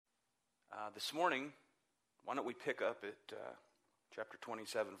This morning, why don't we pick up at chapter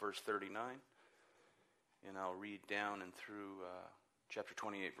 27, verse 39, and I'll read down and through chapter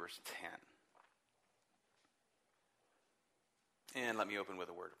 28, verse 10. And let me open with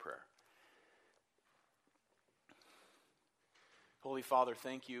a word of prayer. Holy Father,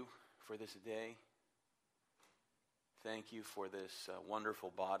 thank you for this day. Thank you for this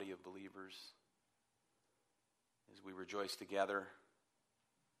wonderful body of believers as we rejoice together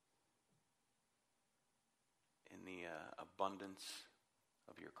in the abundance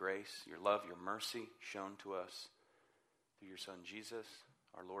of your grace, your love, your mercy shown to us through your Son Jesus,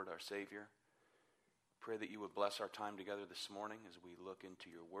 our Lord, our Savior. Pray that you would bless our time together this morning as we look into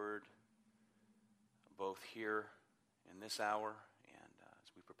your word, both here in this hour and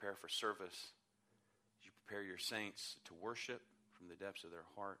as we prepare for service, as you prepare your saints to worship from the depths of their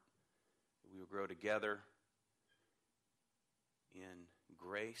heart, that we will grow together in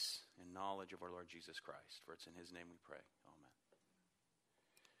grace and knowledge of our Lord Jesus Christ. For it's in his name we pray. Amen.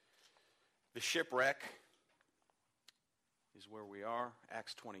 The shipwreck is where we are.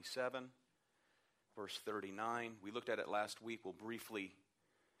 Acts 27, verse 39. We looked at it last week. We'll briefly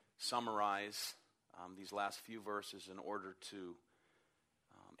summarize these last few verses in order to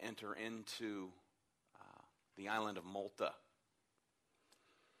enter into the island of Malta.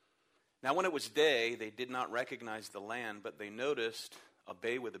 Now, when it was day, they did not recognize the land, but they noticed a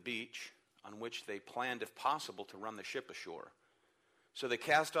bay with a beach on which they planned, if possible, to run the ship ashore. So they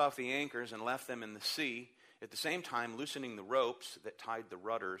cast off the anchors and left them in the sea, at the same time loosening the ropes that tied the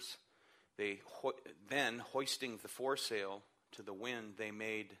rudders. Then, hoisting the foresail to the wind, they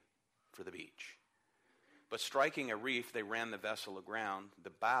made for the beach. But striking a reef, they ran the vessel aground. The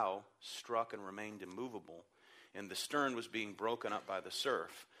bow struck and remained immovable, and the stern was being broken up by the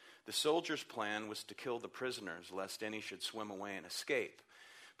surf. The soldiers' plan was to kill the prisoners, lest any should swim away and escape.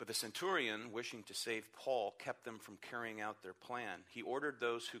 But the centurion, wishing to save Paul, kept them from carrying out their plan. He ordered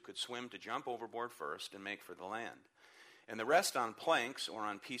those who could swim to jump overboard first and make for the land, and the rest on planks or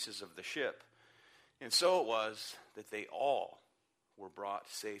on pieces of the ship. And so it was that they all were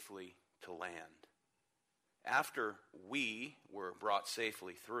brought safely to land. After we were brought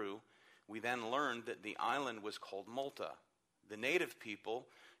safely through, we then learned that the island was called Malta. The native people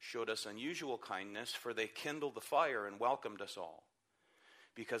showed us unusual kindness, for they kindled the fire and welcomed us all,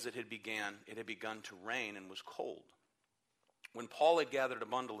 because it had begun to rain and was cold. When Paul had gathered a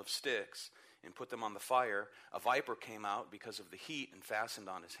bundle of sticks and put them on the fire, a viper came out because of the heat and fastened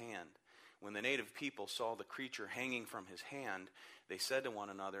on his hand. When the native people saw the creature hanging from his hand, they said to one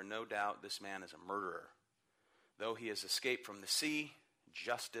another, "No doubt this man is a murderer. Though he has escaped from the sea,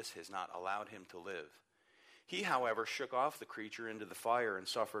 justice has not allowed him to live." He, however, shook off the creature into the fire and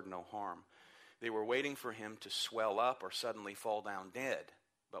suffered no harm. They were waiting for him to swell up or suddenly fall down dead.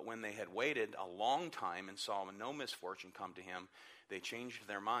 But when they had waited a long time and saw no misfortune come to him, they changed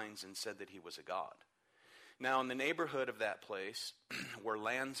their minds and said that he was a god. Now in the neighborhood of that place were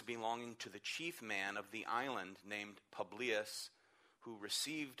lands belonging to the chief man of the island, named Publius, who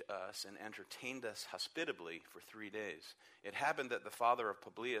received us and entertained us hospitably for 3 days. It happened that the father of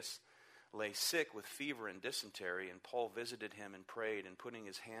Publius lay sick with fever and dysentery, and Paul visited him and prayed, and putting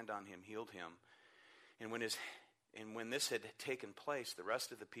his hand on him, healed him. And when this had taken place, the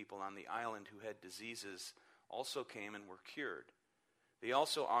rest of the people on the island who had diseases also came and were cured. They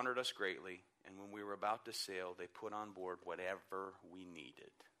also honored us greatly, and when we were about to sail, they put on board whatever we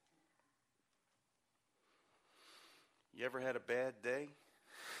needed. You ever had a bad day?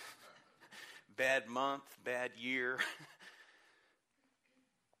 Bad month, bad year?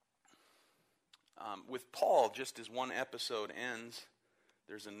 With Paul, just as one episode ends,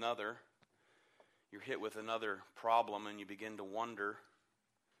 there's another. You're hit with another problem, and you begin to wonder,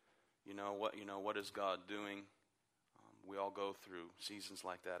 what is God doing? We all go through seasons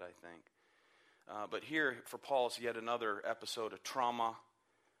like that, I think. But here, for Paul, it's yet another episode of trauma.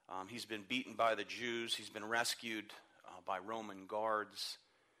 He's been beaten by the Jews. He's been rescued by Roman guards.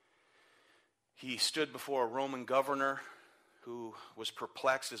 He stood before a Roman governor who was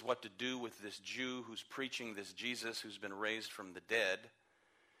perplexed as what to do with this Jew who's preaching this Jesus who's been raised from the dead,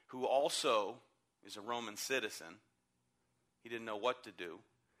 who also is a Roman citizen. He didn't know what to do.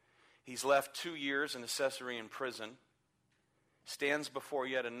 He's left 2 years in a Caesarean prison, stands before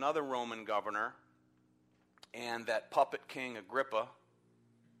yet another Roman governor and that puppet king Agrippa,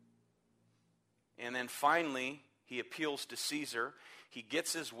 and then finally he appeals to Caesar. He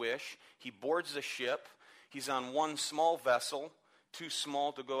gets his wish. He boards a ship. He's on one small vessel, too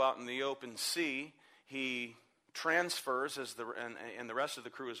small to go out in the open sea. He transfers, and the rest of the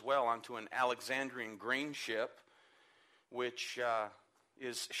crew as well, onto an Alexandrian grain ship, which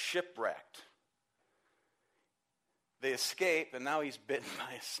is shipwrecked. They escape, and now he's bitten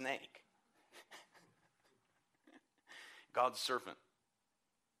by a snake. God's servant.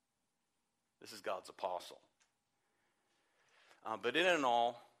 This is God's apostle. But in it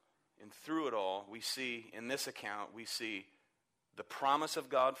all, and through it all, we see, in this account, we see the promise of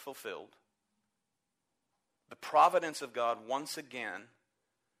God fulfilled, the providence of God once again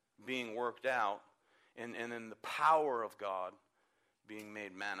being worked out, and then the power of God being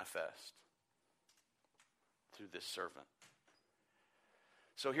made manifest through this servant.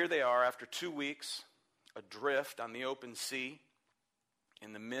 So here they are after 2 weeks, adrift on the open sea,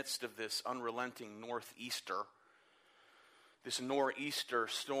 in the midst of this unrelenting northeaster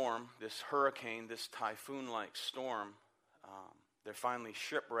storm, this hurricane, this typhoon-like storm. They're finally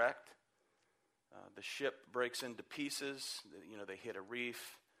shipwrecked. The ship breaks into pieces. They hit a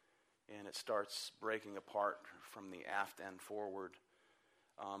reef, and it starts breaking apart from the aft end forward.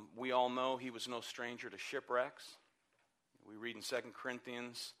 We all know he was no stranger to shipwrecks. We read in 2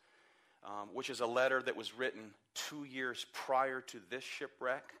 Corinthians, which is a letter that was written 2 years prior to this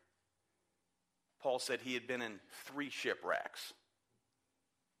shipwreck. Paul said he had been in 3 shipwrecks.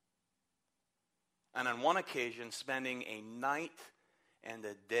 And on one occasion, spending a night and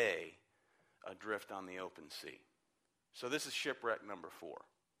a day adrift on the open sea. So this is shipwreck number 4.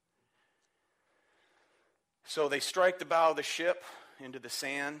 So they strike the bow of the ship into the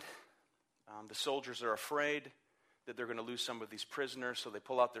sand. The soldiers are afraid that they're going to lose some of these prisoners, so they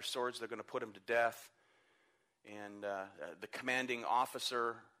pull out their swords. They're going to put them to death. And the commanding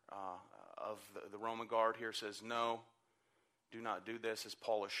officer of the Roman guard here says, no, do not do this, as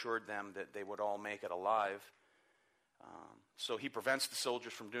Paul assured them that they would all make it alive. So he prevents the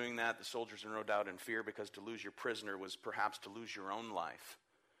soldiers from doing that. The soldiers are no doubt in fear, because to lose your prisoner was perhaps to lose your own life.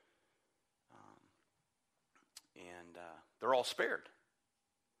 And they're all spared.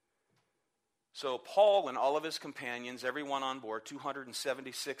 So Paul and all of his companions, everyone on board,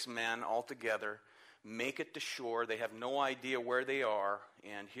 276 men altogether, make it to shore. They have no idea where they are,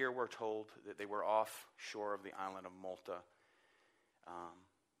 and here we're told that they were offshore of the island of Malta,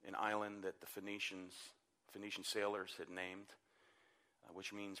 an island that the Phoenician sailors had named,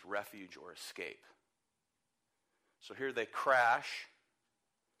 which means refuge or escape. So here they crash.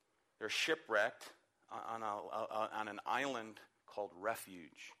 They're shipwrecked on an island called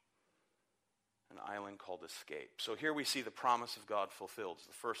Refuge, an island called Escape. So here we see the promise of God fulfilled. It's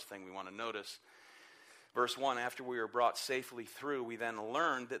the first thing we want to notice. Verse 1, after we were brought safely through, we then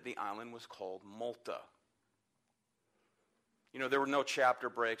learned that the island was called Malta. There were no chapter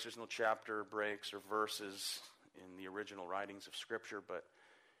breaks. There's no chapter breaks or verses in the original writings of Scripture, but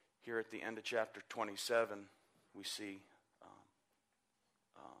here at the end of chapter 27, we see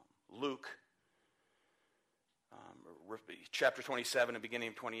Luke, chapter 27 and beginning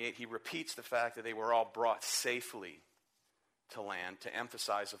of 28, he repeats the fact that they were all brought safely to land, to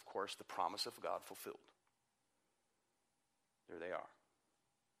emphasize, of course, the promise of God fulfilled. There they are,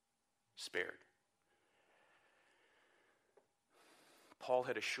 spared. Paul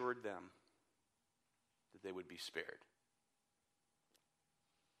had assured them that they would be spared.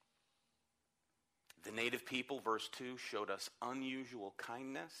 The native people, verse 2, showed us unusual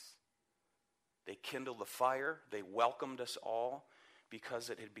kindness. They kindled the fire. They welcomed us all because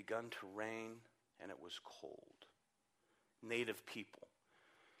it had begun to rain and it was cold. Native people.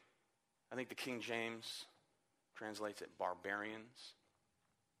 I think the King James translates it barbarians.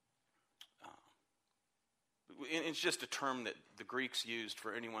 It's just a term that the Greeks used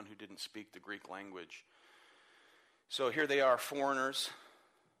for anyone who didn't speak the Greek language. So here they are, foreigners,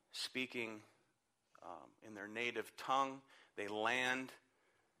 speaking in their native tongue. They land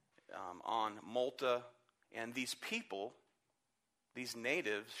on Malta, and these people, these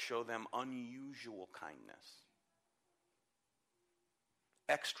natives, show them unusual kindness.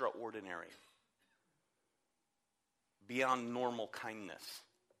 Extraordinary. Beyond normal kindness.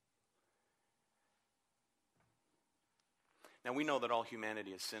 Now we know that all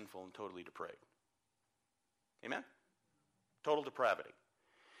humanity is sinful and totally depraved. Amen? Total depravity.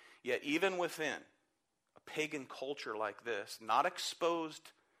 Yet even within a pagan culture like this, not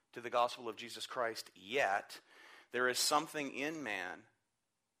exposed to the gospel of Jesus Christ yet, there is something in man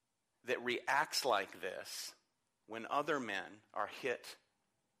that reacts like this when other men are hit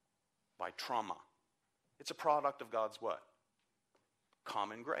by trauma. It's a product of God's what?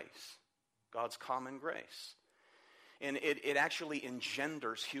 Common grace. God's common grace. And it actually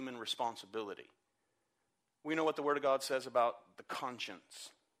engenders human responsibility. We know what the Word of God says about the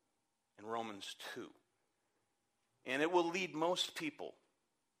conscience in Romans 2. And it will lead most people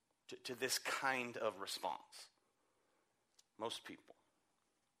to this kind of response. Most people.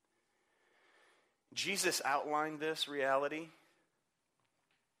 Jesus outlined this reality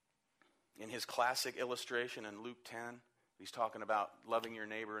in his classic illustration in Luke 10. He's talking about loving your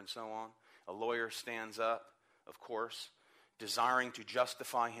neighbor and so on. A lawyer stands up, of course, desiring to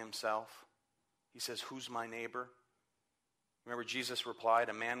justify himself. He says, "Who's my neighbor?" Remember, Jesus replied,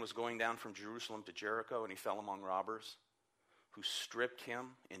 "A man was going down from Jerusalem to Jericho, and he fell among robbers, who stripped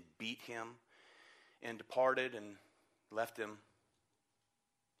him and beat him and departed and left him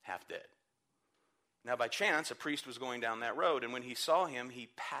half dead. Now, by chance, a priest was going down that road, and when he saw him, he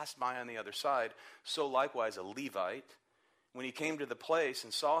passed by on the other side. So likewise, a Levite, when he came to the place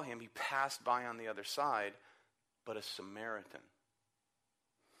and saw him, he passed by on the other side. But a Samaritan,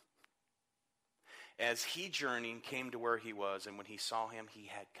 as he journeyed, came to where he was, and when he saw him, he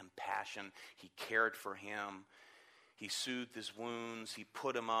had compassion. He cared for him. He soothed his wounds. He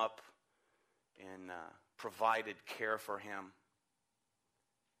put him up and provided care for him.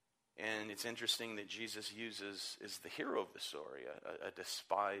 And it's interesting that Jesus uses, is the hero of the story, a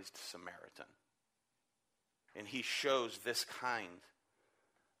despised Samaritan. And he shows this kind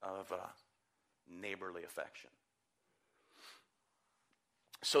of neighborly affection.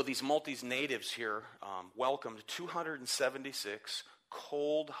 So these Maltese natives here welcomed 276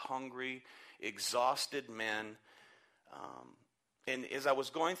 cold, hungry, exhausted men. And as I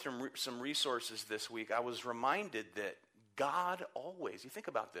was going through some resources this week, I was reminded that God always, you think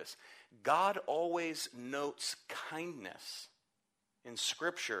about this, God always notes kindness in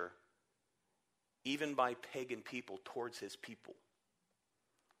Scripture, even by pagan people towards his people.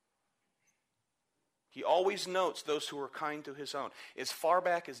 He always notes those who are kind to his own. As far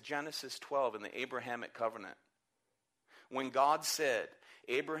back as Genesis 12 in the Abrahamic covenant, when God said,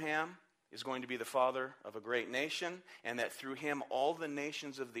 Abraham is going to be the father of a great nation, and that through him all the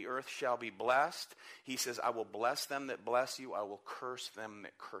nations of the earth shall be blessed, he says, I will bless them that bless you, I will curse them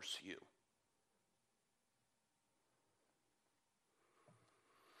that curse you.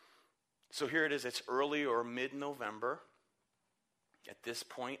 So here it is, it's early or mid-November. At this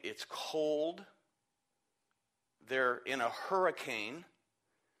point, it's cold. They're in a hurricane.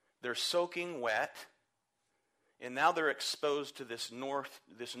 They're soaking wet. And now they're exposed to this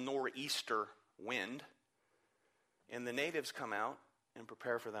nor'easter wind. And the natives come out and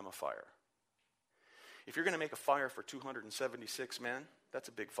prepare for them a fire. If you're going to make a fire for 276 men, that's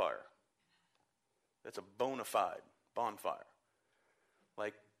a big fire. That's a bona fide bonfire.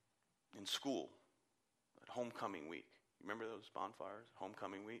 Like in school, at homecoming week. Remember those bonfires,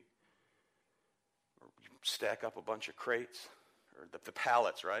 homecoming week? Or you stack up a bunch of crates, or the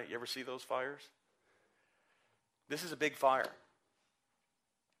pallets, right? You ever see those fires? This is a big fire.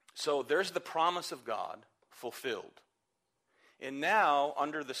 So there's the promise of God fulfilled. And now,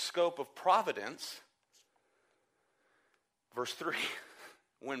 under the scope of providence, verse 3,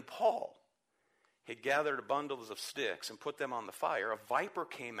 when Paul had gathered bundles of sticks and put them on the fire, a viper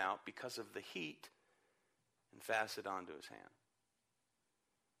came out because of the heat and fastened onto his hand.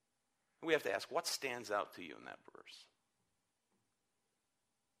 We have to ask, what stands out to you in that verse?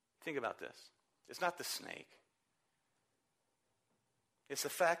 Think about this. It's not the snake. It's the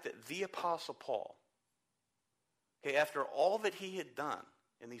fact that the Apostle Paul, okay, after all that he had done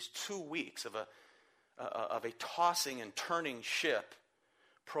in these 2 weeks of a tossing and turning ship,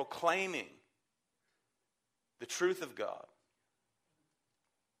 proclaiming the truth of God,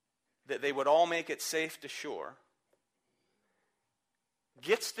 that they would all make it safe to shore,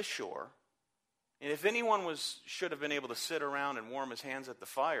 gets to shore, and if anyone should have been able to sit around and warm his hands at the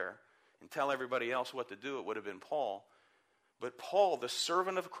fire and tell everybody else what to do, it would have been Paul. But Paul, the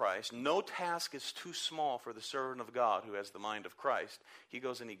servant of Christ, no task is too small for the servant of God who has the mind of Christ. He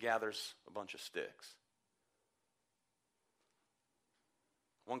goes and he gathers a bunch of sticks.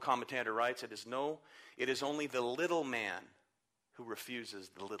 One commentator writes, it is only the little man who refuses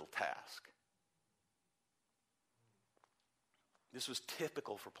the little task. This was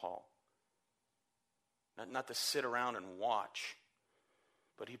typical for Paul. Not to sit around and watch,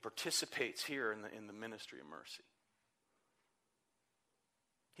 but he participates here in the ministry of mercy.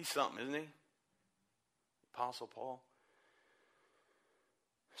 He's something, isn't he? Apostle Paul.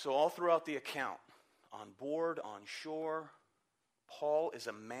 So all throughout the account, on board, on shore, Paul is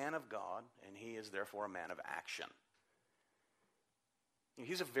a man of God, and he is therefore a man of action.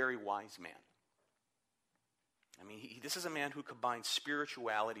 He's a very wise man. I mean, this is a man who combines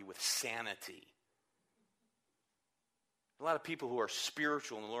spirituality with sanity. A lot of people who are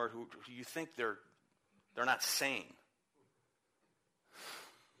spiritual in the Lord, who you think they're not sane.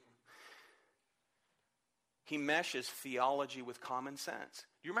 He meshes theology with common sense.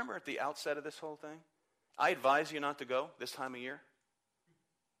 Do you remember at the outset of this whole thing? I advise you not to go this time of year.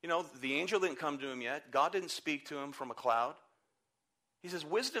 You know, the angel didn't come to him yet. God didn't speak to him from a cloud. He says,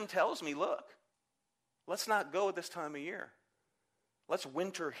 wisdom tells me, look, let's not go at this time of year. Let's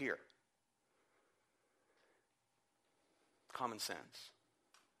winter here. Common sense.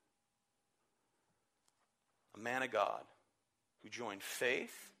 A man of God who joined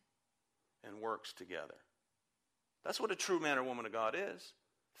faith and works together. That's what a true man or woman of God is.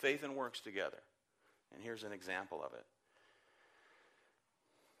 Faith and works together. And here's an example of it.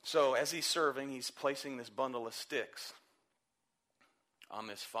 So as he's serving, he's placing this bundle of sticks on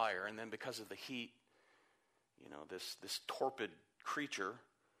this fire. And then because of the heat, you know, this torpid creature,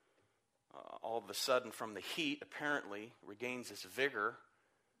 all of a sudden from the heat, apparently regains his vigor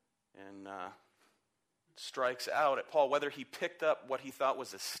and strikes out at Paul. Whether he picked up what he thought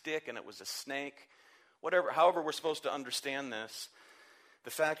was a stick and it was a snake, whatever, however we're supposed to understand this,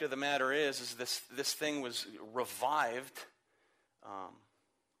 the fact of the matter is this thing was revived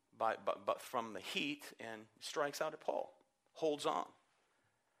but from the heat and strikes out at Paul. Holds on.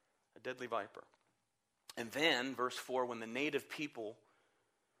 A deadly viper. And then, verse 4, when the native people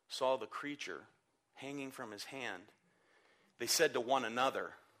saw the creature hanging from his hand, they said to one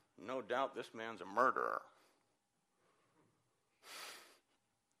another, no doubt this man's a murderer.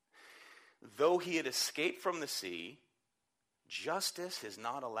 Though he had escaped from the sea, justice has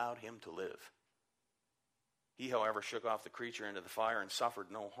not allowed him to live. He, however, shook off the creature into the fire and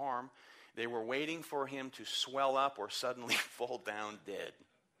suffered no harm. They were waiting for him to swell up or suddenly fall down dead.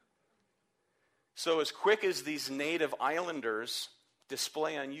 So as quick as these native islanders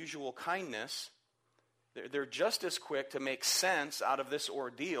display unusual kindness, they're just as quick to make sense out of this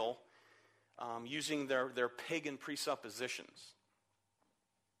ordeal using their pagan presuppositions.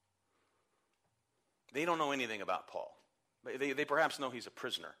 They don't know anything about Paul. They perhaps know he's a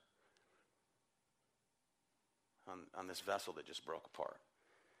prisoner on this vessel that just broke apart.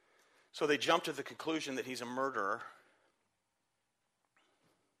 So they jump to the conclusion that he's a murderer.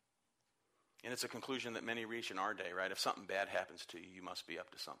 And it's a conclusion that many reach in our day, right? If something bad happens to you, you must be up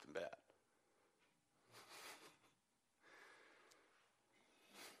to something bad.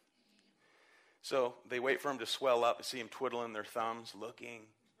 So they wait for him to swell up and see him twiddling their thumbs, looking,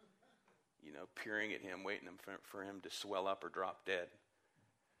 you know, peering at him, waiting for him to swell up or drop dead.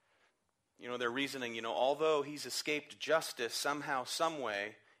 You know, they're reasoning, you know, although he's escaped justice somehow, some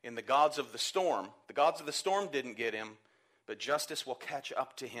way, in the gods of the storm didn't get him, but justice will catch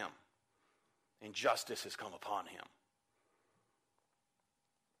up to him. And justice has come upon him.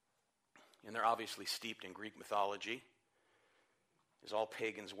 And they're obviously steeped in Greek mythology, as all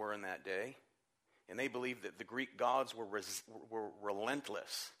pagans were in that day. And they believed that the Greek gods were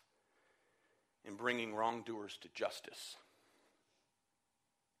relentless in bringing wrongdoers to justice.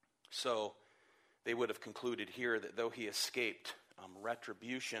 So they would have concluded here that though he escaped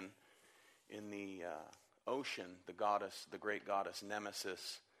retribution in the ocean, the great goddess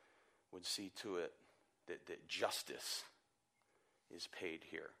Nemesis would see to it that justice is paid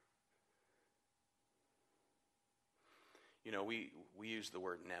here. You know, we use the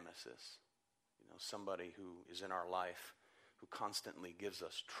word nemesis. You know, somebody who is in our life who constantly gives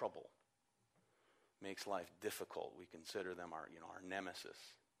us trouble, makes life difficult. We consider them our nemesis.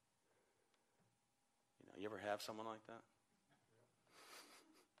 You know, you ever have someone like that?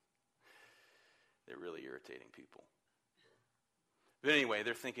 They're really irritating people. But anyway,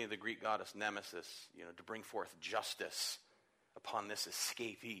 they're thinking of the Greek goddess Nemesis, you know, to bring forth justice upon this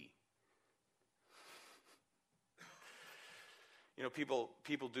escapee. You know, people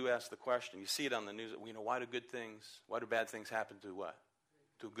do ask the question. You see it on the news. You know, why do bad things happen to what?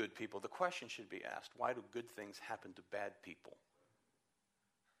 To good people. The question should be asked, why do good things happen to bad people?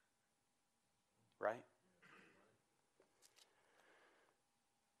 Right?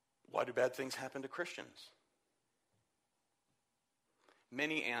 Why do bad things happen to Christians?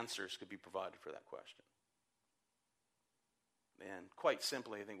 Many answers could be provided for that question. And quite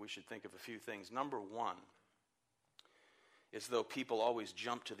simply, I think we should think of a few things. Number one is, though people always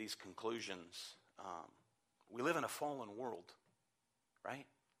jump to these conclusions, we live in a fallen world, right?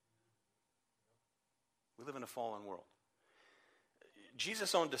 We live in a fallen world.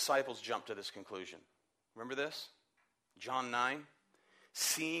 Jesus' own disciples jumped to this conclusion. Remember this? John 9,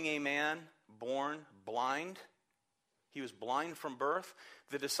 seeing a man born blind. He was blind from birth.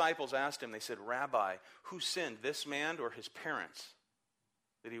 The disciples asked him, they said, Rabbi, who sinned, this man or his parents,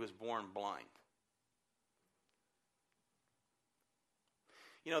 that he was born blind?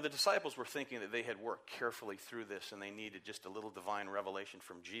 You know, the disciples were thinking that they had worked carefully through this and they needed just a little divine revelation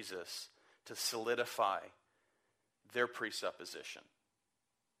from Jesus to solidify their presupposition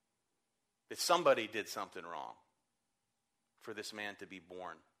that somebody did something wrong for this man to be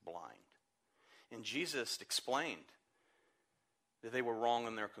born blind. And Jesus explained that they were wrong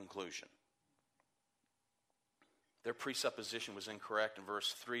in their conclusion. Their presupposition was incorrect. In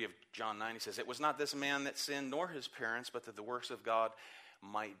verse 3 of John 9, he says, "It was not this man that sinned, nor his parents, but that the works of God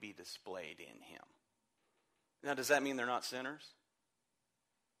might be displayed in him." Now, does that mean they're not sinners?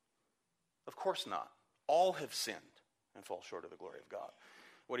 Of course not. All have sinned and fall short of the glory of God.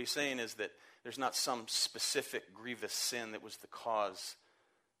 What he's saying is that there's not some specific grievous sin that was the cause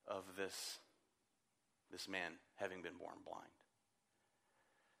of this man having been born blind.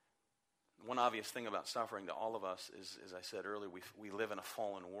 One obvious thing about suffering to all of us is, as I said earlier, we live in a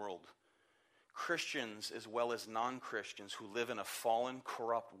fallen world. Christians as well as non-Christians who live in a fallen,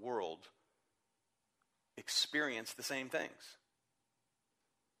 corrupt world experience the same things.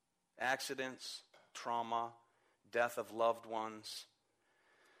 Accidents, trauma, death of loved ones,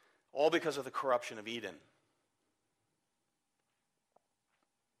 all because of the corruption of Eden.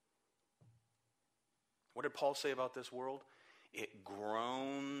 What did Paul say about this world? It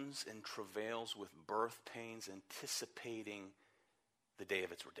groans and travails with birth pains, anticipating the day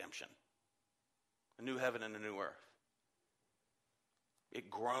of its redemption. A new heaven and a new earth. It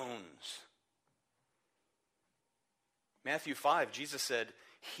groans. Matthew 5, Jesus said,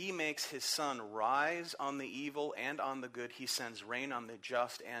 "He makes his sun rise on the evil and on the good. He sends rain on the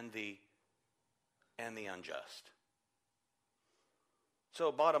just and the unjust."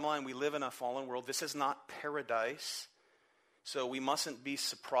 So bottom line, we live in a fallen world. This is not paradise. So we mustn't be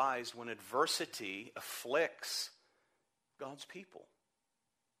surprised when adversity afflicts God's people.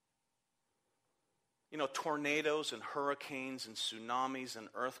 You know, tornadoes and hurricanes and tsunamis and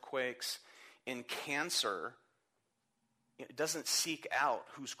earthquakes and cancer, it doesn't seek out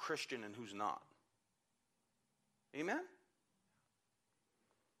who's Christian and who's not. Amen?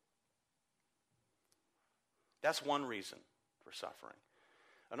 That's one reason for suffering.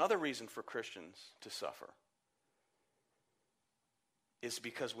 Another reason for Christians to suffer is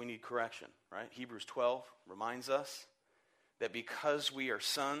because we need correction, right? Hebrews 12 reminds us that because we are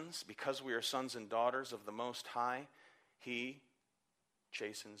sons and daughters of the Most High, He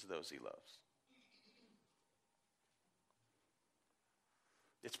chastens those He loves.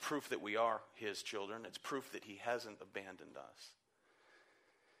 It's proof that we are His children. It's proof that He hasn't abandoned us.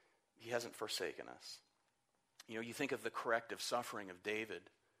 He hasn't forsaken us. You know, you think of the corrective suffering of David,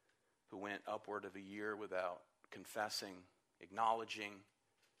 who went upward of a year without confessing, acknowledging,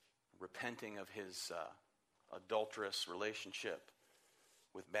 repenting of his adulterous relationship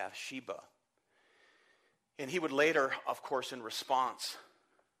with Bathsheba. And he would later, of course, in response,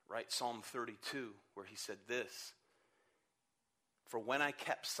 write Psalm 32, where he said this, "For when I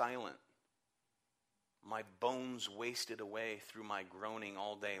kept silent, my bones wasted away through my groaning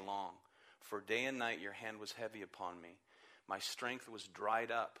all day long. For day and night your hand was heavy upon me. My strength was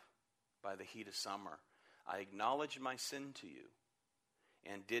dried up by the heat of summer. I acknowledged my sin to you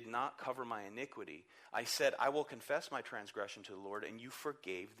and did not cover my iniquity. I said, I will confess my transgression to the Lord, and you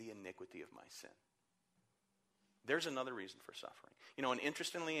forgave the iniquity of my sin." There's another reason for suffering. You know, and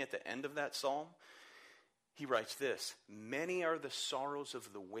interestingly, at the end of that psalm, he writes this, "Many are the sorrows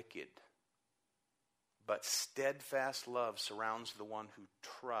of the wicked, but steadfast love surrounds the one who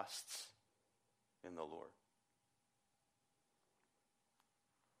trusts in the Lord."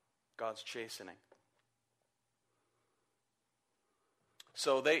 God's chastening.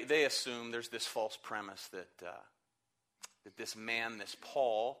 So they assume there's this false premise that this man, this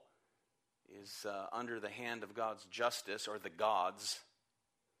Paul, is under the hand of God's justice, or the gods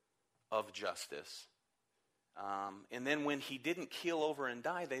of justice. And then when he didn't keel over and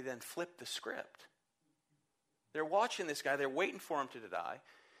die, they then flipped the script. They're watching this guy. They're waiting for him to die.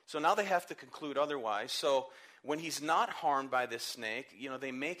 So now they have to conclude otherwise. So when he's not harmed by this snake, you know,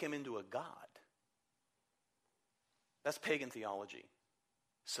 they make him into a god. That's pagan theology.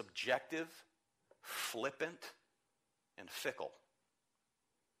 Subjective, flippant, and fickle.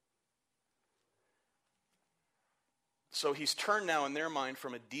 So he's turned now in their mind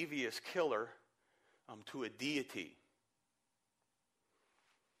from a devious killer to a deity.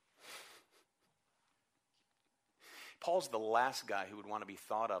 Paul's the last guy who would want to be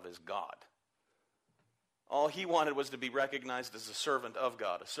thought of as God. All he wanted was to be recognized as a servant of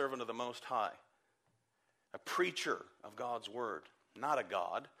God, a servant of the Most High, a preacher of God's word, not a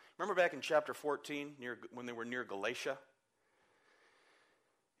god. Remember back in chapter 14, when they were near Galatia?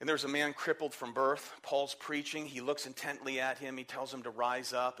 And there's a man crippled from birth. Paul's preaching. He looks intently at him. He tells him to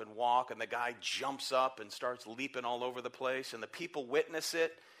rise up and walk. And the guy jumps up and starts leaping all over the place. And the people witness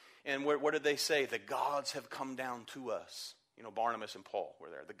it. And what did they say? The gods have come down to us. You know, Barnabas and Paul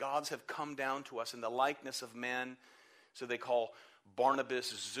were there. The gods have come down to us in the likeness of men. So they call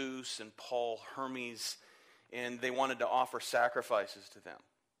Barnabas, Zeus, and Paul, Hermes, and they wanted to offer sacrifices to them.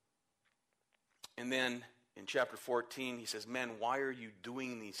 And then in chapter 14, he says, men, why are you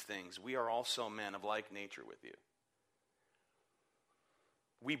doing these things? We are also men of like nature with you.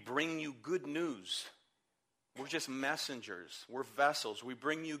 We bring you good news. We're just messengers. We're vessels. We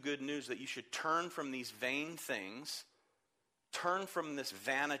bring you good news that you should turn from these vain things, turn from this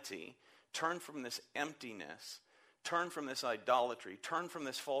vanity, turn from this emptiness, turn from this idolatry, turn from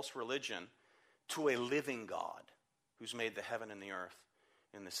this false religion to a living God who's made the heaven and the earth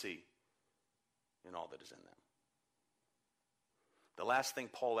and the sea and all that is in them. The last thing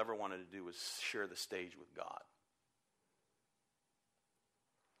Paul ever wanted to do was share the stage with God.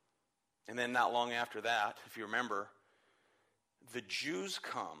 And then not long after that, if you remember, the Jews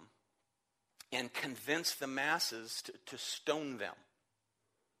come and convince the masses to stone them.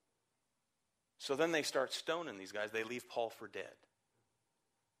 So then they start stoning these guys. They leave Paul for dead.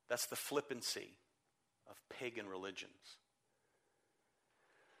 That's the flippancy of pagan religions.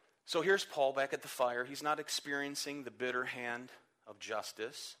 So here's Paul back at the fire. He's not experiencing the bitter hand of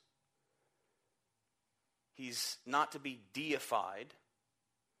justice. He's not to be deified,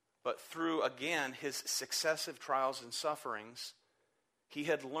 but through, again, his successive trials and sufferings, he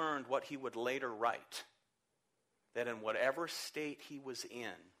had learned what he would later write, that in whatever state he was in,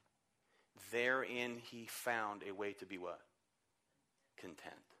 therein he found a way to be what?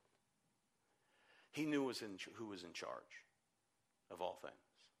 Content. He knew who was in charge of all things.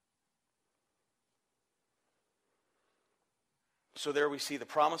 So there we see the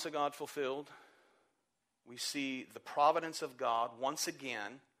promise of God fulfilled. We see the providence of God once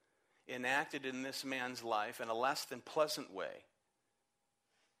again enacted in this man's life in a less than pleasant way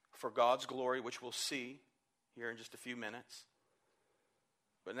for God's glory, which we'll see here in just a few minutes.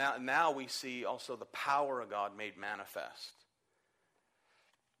 But now we see also the power of God made manifest.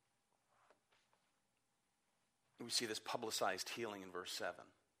 We see this publicized healing in verse 7.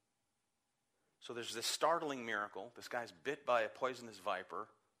 So there's this startling miracle. This guy's bit by a poisonous viper,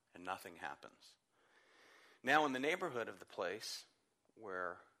 and nothing happens. Now in the neighborhood of the place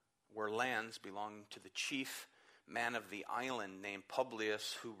where lands belonging to the chief man of the island named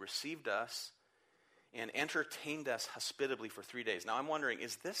Publius, who received us and entertained us hospitably for 3 days. Now I'm wondering,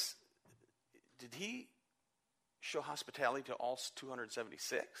 did he show hospitality to all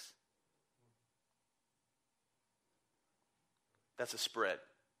 276? That's a spread,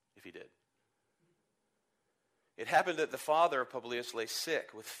 if he did. It happened that the father of Publius lay sick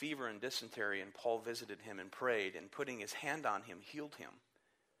with fever and dysentery, and Paul visited him and prayed, and putting his hand on him, healed him.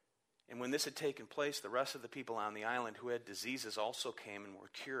 And when this had taken place, the rest of the people on the island who had diseases also came and were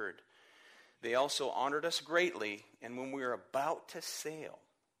cured. They also honored us greatly, and when we were about to sail,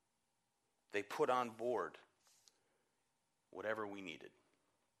 they put on board whatever we needed.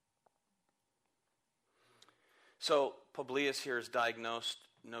 So Publius here is diagnosed,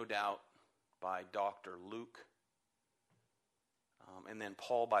 no doubt, by Dr. Luke. And then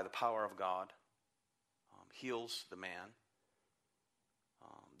Paul, by the power of God, heals the man.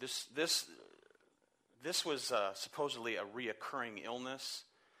 This was supposedly a reoccurring illness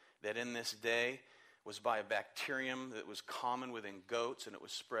that in this day was by a bacterium that was common within goats, and it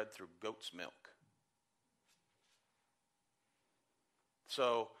was spread through goat's milk.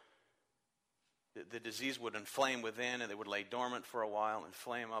 So the disease would inflame within, and it would lay dormant for a while and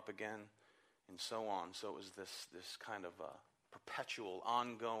flame up again, and so on. So it was this kind of perpetual,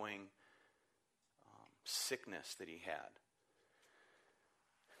 ongoing sickness that he had.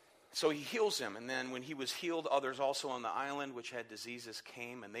 So he heals him, and then when he was healed, others also on the island which had diseases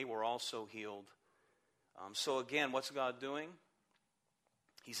came, and they were also healed. So again, what's God doing?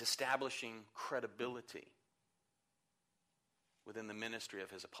 He's establishing credibility within the ministry of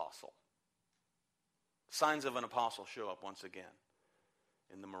his apostle. Signs of an apostle show up once again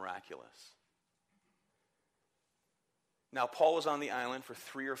in the miraculous. Now, Paul was on the island for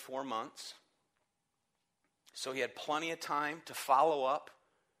 3 or 4 months, so he had plenty of time to follow up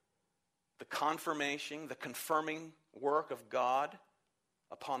the confirmation, the confirming work of God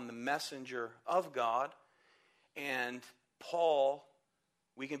upon the messenger of God. And Paul,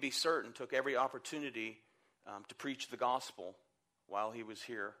 we can be certain, took every opportunity to preach the gospel while he was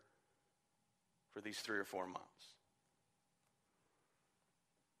here for these 3 or 4 months.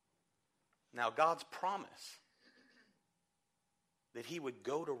 Now, God's promise that he would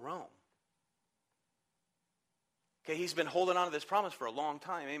go to Rome. Okay, he's been holding on to this promise for a long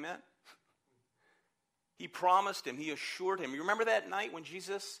time, amen? He promised him, he assured him. You remember that night when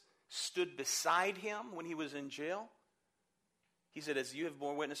Jesus stood beside him when he was in jail? He said, as you have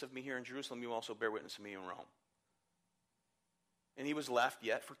borne witness of me here in Jerusalem, you also bear witness of me in Rome. And he was left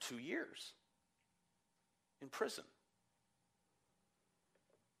yet for 2 years in prison.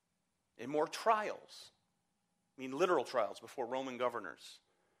 And more trials. I mean, literal trials before Roman governors,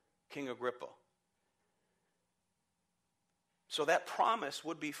 King Agrippa. So that promise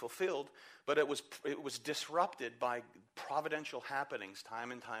would be fulfilled, but it was disrupted by providential happenings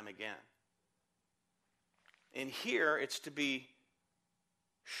time and time again. And here it's to be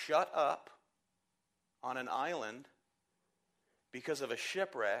shut up on an island because of a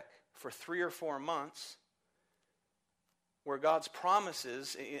shipwreck for 3 or 4 months, where God's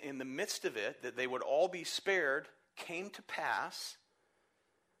promises in the midst of it, that they would all be spared, came to pass,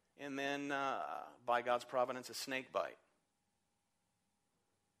 and then by God's providence, a snake bite.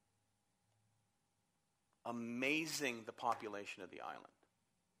 Amazing, the population of the island.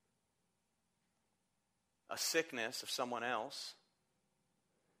 A sickness of someone else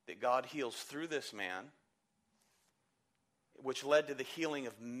that God heals through this man, which led to the healing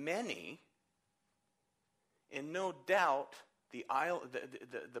of many. And no doubt, the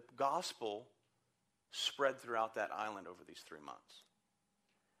gospel spread throughout that island over these 3 months.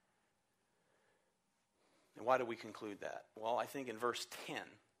 And why do we conclude that? Well, I think in verse 10,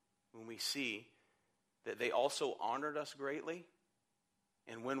 when we see that they also honored us greatly,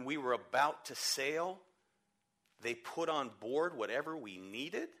 and when we were about to sail, they put on board whatever we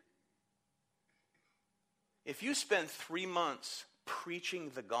needed. If you spend 3 months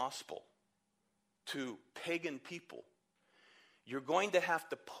preaching the gospel to pagan people, you're going to have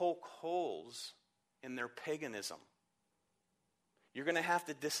to poke holes in their paganism. You're going to have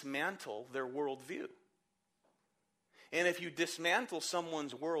to dismantle their worldview. And if you dismantle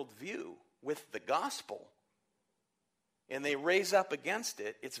someone's worldview with the gospel, and they raise up against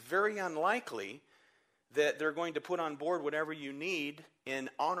it, it's very unlikely that they're going to put on board whatever you need and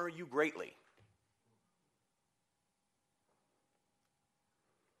honor you greatly.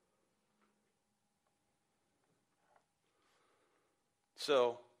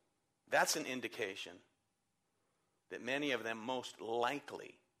 So, that's an indication that many of them most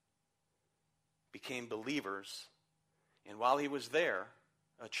likely became believers. And while he was there,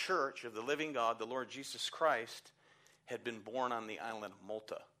 a church of the living God, the Lord Jesus Christ, had been born on the island of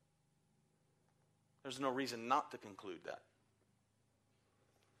Malta. There's no reason not to conclude that.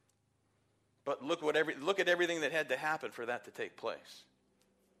 But look at everything that had to happen for that to take place.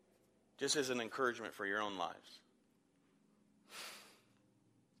 Just as an encouragement for your own lives.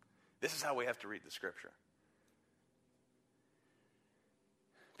 This is how we have to read the Scripture.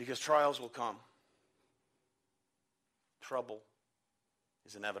 Because trials will come. Trouble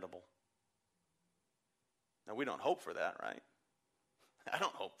is inevitable. Now, we don't hope for that, right? I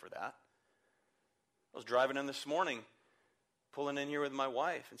don't hope for that. I was driving in this morning, pulling in here with my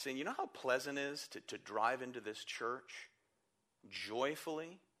wife and saying, you know how pleasant it is to drive into this church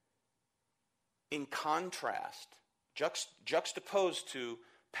joyfully? In contrast, juxtaposed to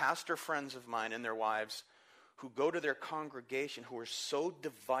pastor friends of mine and their wives who go to their congregation who are so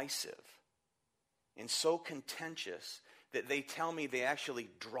divisive and so contentious that they tell me they actually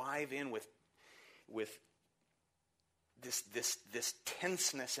drive in with this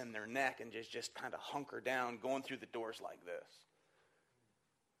tenseness in their neck and just kind of hunker down, going through the doors like this.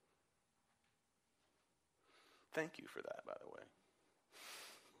 Thank you for that, by the way.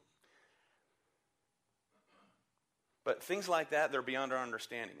 But things like that, they're beyond our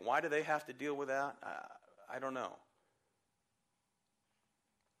understanding. Why do they have to deal with that? I don't know.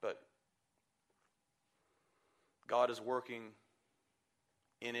 But God is working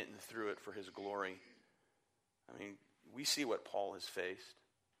in it and through it for his glory. I mean, we see what Paul has faced.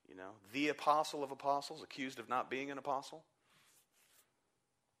 You know, the apostle of apostles, accused of not being an apostle.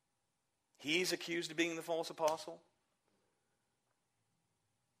 He's accused of being the false apostle.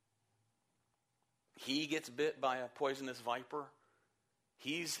 He gets bit by a poisonous viper.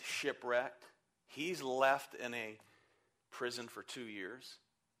 He's shipwrecked. He's left in a prison for 2 years.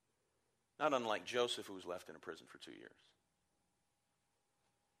 Not unlike Joseph, who was left in a prison for 2 years.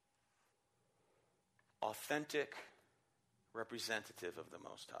 Authentic representative of the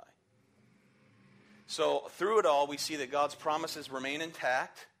Most High. So through it all, we see that God's promises remain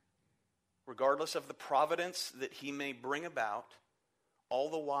intact, regardless of the providence that he may bring about, all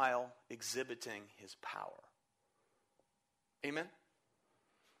the while exhibiting his power. Amen?